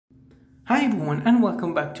Hi everyone and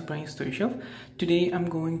welcome back to Brian's Toy Shelf. Today I'm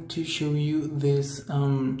going to show you this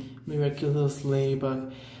Miraculous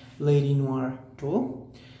Ladybug Lady Noir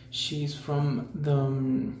doll. She's from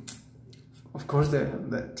the, of course,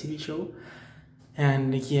 the TV show.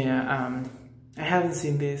 And yeah, I haven't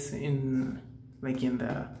seen this in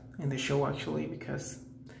the show actually, because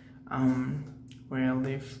where I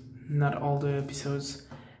live, not all the episodes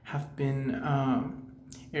have been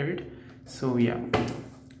aired. So yeah.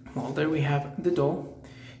 Well, there we have the doll.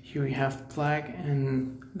 Here we have the flag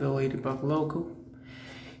and the Ladybug logo.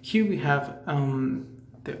 Here we have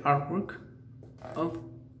the artwork of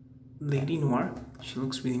Lady Noir. She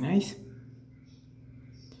looks really nice.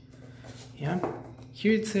 Yeah.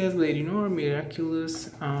 Here it says Lady Noir, Miraculous.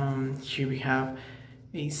 Here we have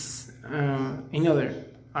another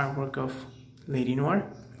artwork of Lady Noir.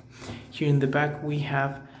 Here in the back we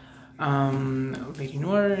have Lady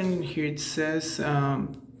Noir, and here it says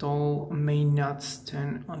doll may not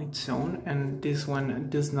stand on its own, and this one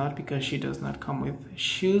does not, because she does not come with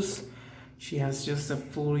shoes. She has just a the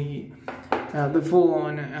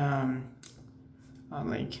full-on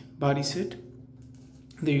like bodysuit.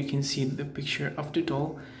 There you can see the picture of the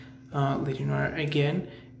doll, Lady Noir again,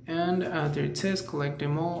 and there it says collect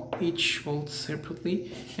them all, each sold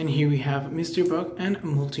separately. And here we have Mr. Bug and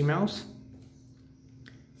Multi Mouse.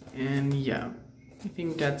 And yeah, I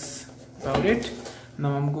think that's about it.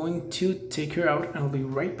 Now I'm going to take her out and I'll be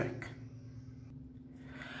right back.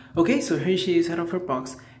 Okay, so here she is out of her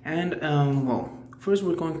box, and well, first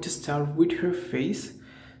we're going to start with her face.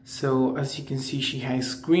 So as you can see, she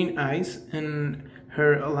has green eyes and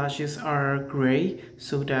her lashes are gray,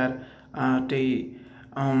 so that they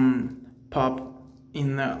pop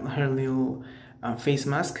in her little face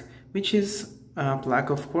mask, which is black,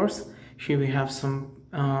 of course. Here we have some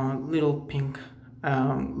little pink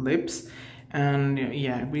lips, and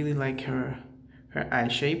yeah, I really like her eye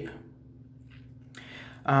shape.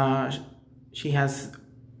 She has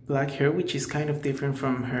black hair, which is kind of different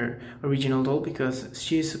from her original doll, because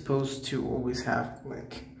she's supposed to always have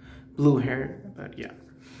like blue hair, but yeah.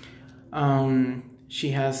 She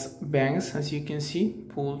has bangs, as you can see,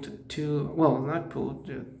 pulled to, well, not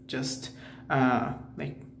pulled, just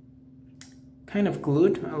like kind of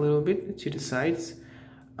glued a little bit to the sides.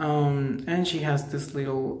 And she has this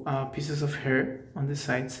little pieces of hair on the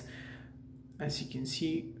sides. As you can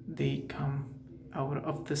see, they come out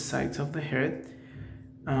of the sides of the head,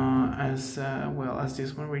 as well as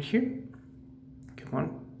this one right here. Come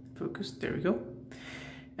on, focus, there we go.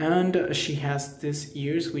 And she has these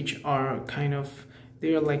ears, which are kind of,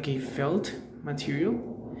 they're like a felt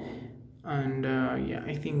material, and yeah,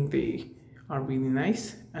 I think they are really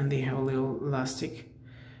nice, and they have a little elastic,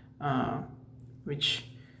 which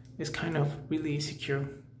is kind of really secure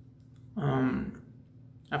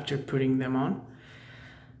after putting them on.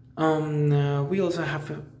 We also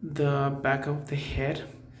have the back of the head.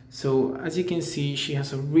 So as you can see, she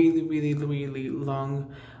has a really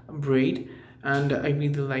long braid, and I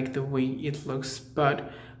really like the way it looks,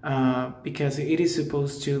 but because it is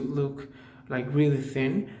supposed to look like really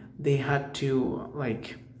thin, they had to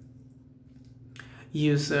like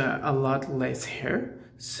use a lot less hair.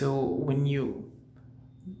 So when you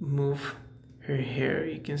move her hair,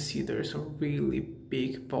 you can see there's a really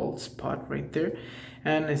big bald spot right there,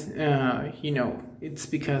 and you know, it's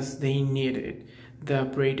because they needed the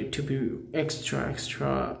braid to be extra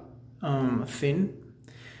thin.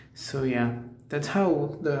 So yeah, that's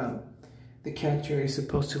how the character is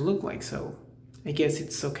supposed to look like, so I guess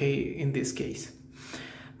it's okay in this case.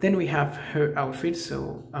 Then we have her outfit.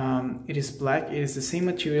 So it is black. It is the same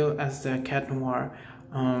material as the Cat Noir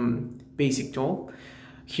basic doll.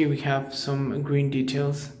 Here we have some green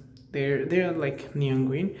details. They're like neon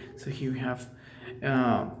green. So here we have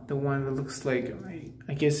the one that looks like,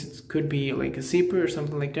 I guess it could be like a zipper or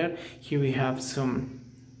something like that. Here we have some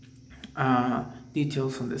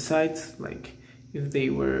details on the sides, like if they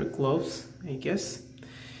were gloves, I guess.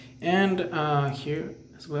 And here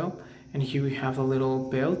as well. And here we have a little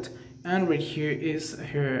belt, and right here is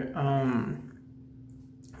her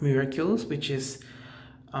Miraculous, which is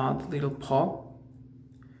the little paw.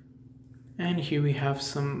 And here we have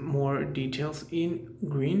some more details in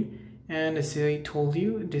green, and as I told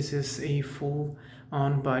you, this is a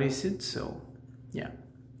full-on bodysuit, so yeah.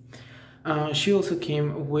 She also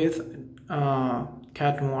came with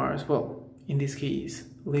Cat Noir's, well, in this case,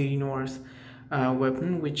 Lady Noir's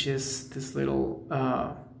weapon, which is this little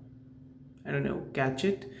I don't know,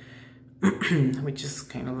 gadget, which is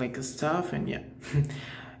kind of like a staff, and yeah,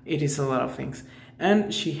 it is a lot of things.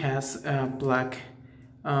 And she has black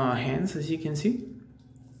hands, as you can see.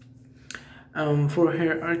 For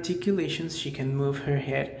her articulations, she can move her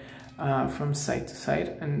head from side to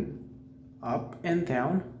side and up and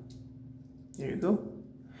down. There you go.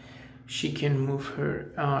 She can move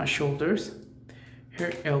her shoulders,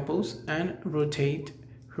 her elbows, and rotate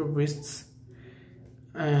her wrists.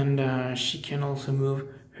 And she can also move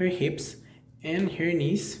her hips and her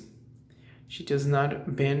knees. She does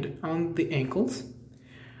not bend on the ankles,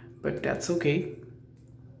 but that's okay.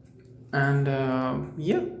 And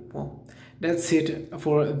yeah, well, that's it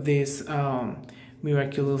for this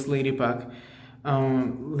Miraculous Ladybug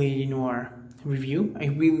Lady Noir review. I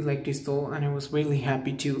really like this doll, and I was really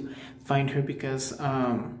happy to find her because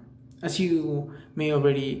as you may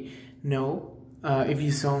already know, if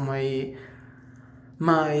you saw my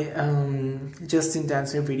Justin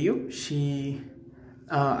Dancer video,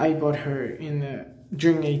 I bought her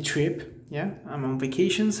during a trip. Yeah, I'm on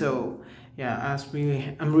vacation, so yeah,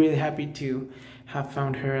 I'm really happy to have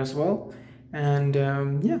found her as well. And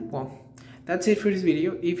yeah, well, that's it for this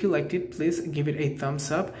video. If you liked it, please give it a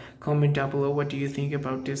thumbs up. Comment down below what do you think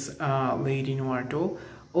about this Lady Noir doll.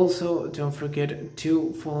 Also, don't forget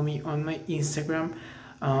to follow me on my Instagram.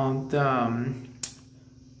 The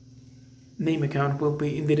name account will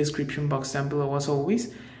be in the description box down below as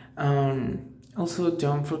always. Also,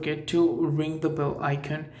 don't forget to ring the bell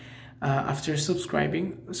icon after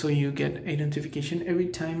subscribing so you get a notification every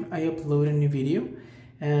time I upload a new video.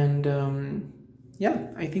 And yeah,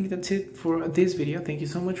 I think that's it for this video. Thank you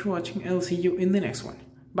so much for watching. I'll see you in the next one.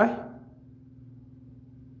 Bye.